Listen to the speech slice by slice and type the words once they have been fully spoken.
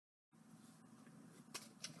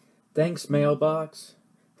Thanks, mailbox.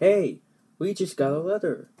 Hey, we just got a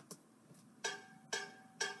letter.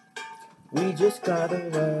 We just got a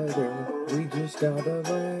letter. We just got a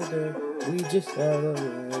letter. We just got a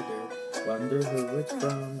letter. Wonder who it's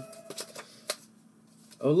from.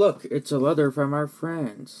 Oh, look, it's a letter from our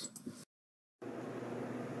friends.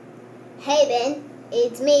 Hey Ben,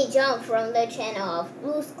 it's me John from the channel of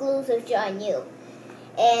Blues Clues with John Yu.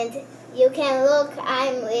 And you can look,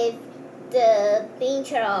 I'm with the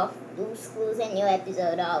picture of Blues Clues, a new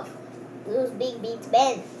episode of Blues Big Beats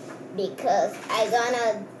Band, because I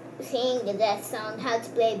gonna sing that song How to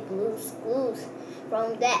Play Blues Clues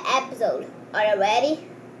from that episode. Are you ready?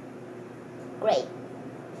 Great.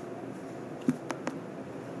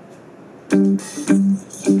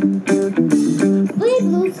 Play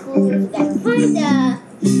Blues Clues, gotta find the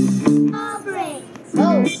ball break.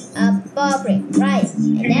 Oh, a ball break, right.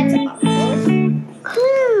 And that's our first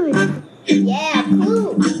clue. Yeah,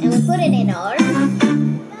 clue. And we put it in our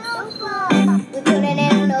notebook. We put it in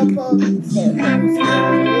our notebook. So, we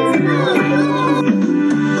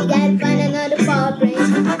gotta find another ball break.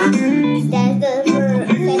 That's the first,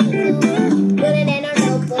 second clue. Put it in our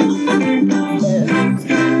notebook. So, we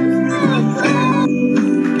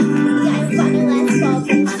gotta find the last ball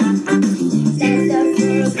break. That's the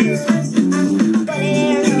first clue. Put it in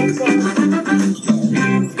our notebook.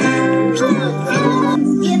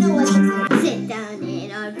 You know what to do. Sit down in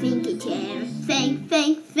our pinky chair.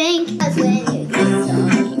 Think. That's when you get on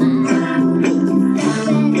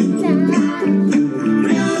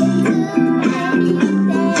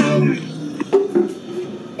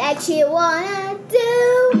that you wanna do.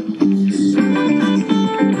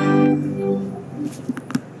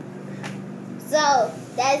 So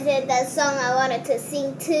that's it, the song I wanted to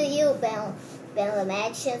sing to you, Ben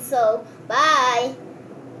LeMaction. So bye.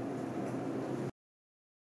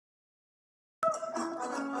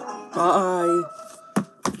 Bye.